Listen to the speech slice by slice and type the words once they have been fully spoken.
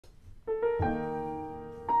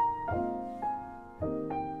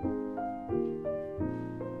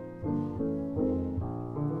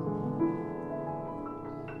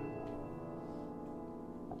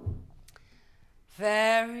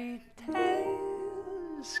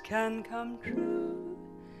dreams can come true.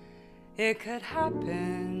 It could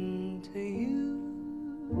happen to you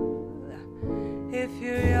if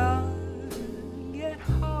you're young at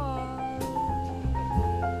heart.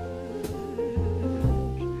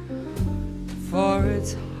 For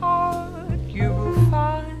it's hard, you will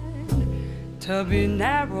find, to be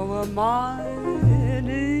narrow of mind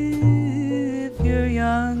if you're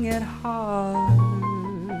young at heart.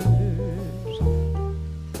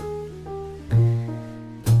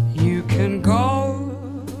 You can go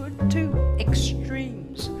to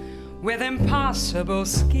extremes with impossible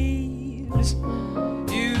schemes.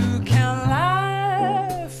 You can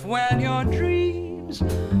laugh when your dreams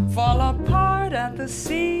fall apart at the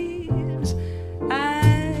seams,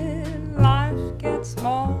 and life gets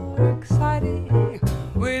more exciting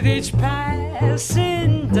with each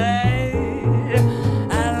passing day.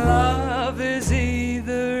 And love is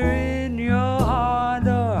either in your heart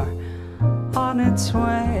or on its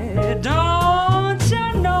way. Don't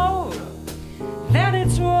you know that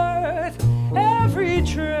it's worth every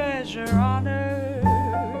treasure on earth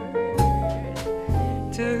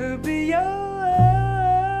to be young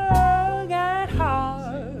at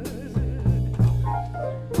heart?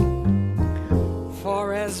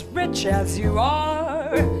 For as rich as you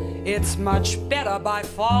are, it's much better by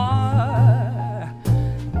far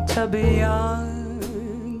to be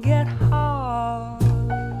young at heart.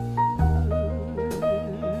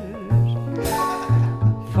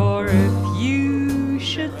 For if you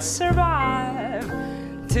should survive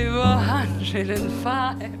to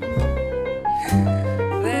 105,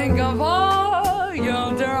 think of all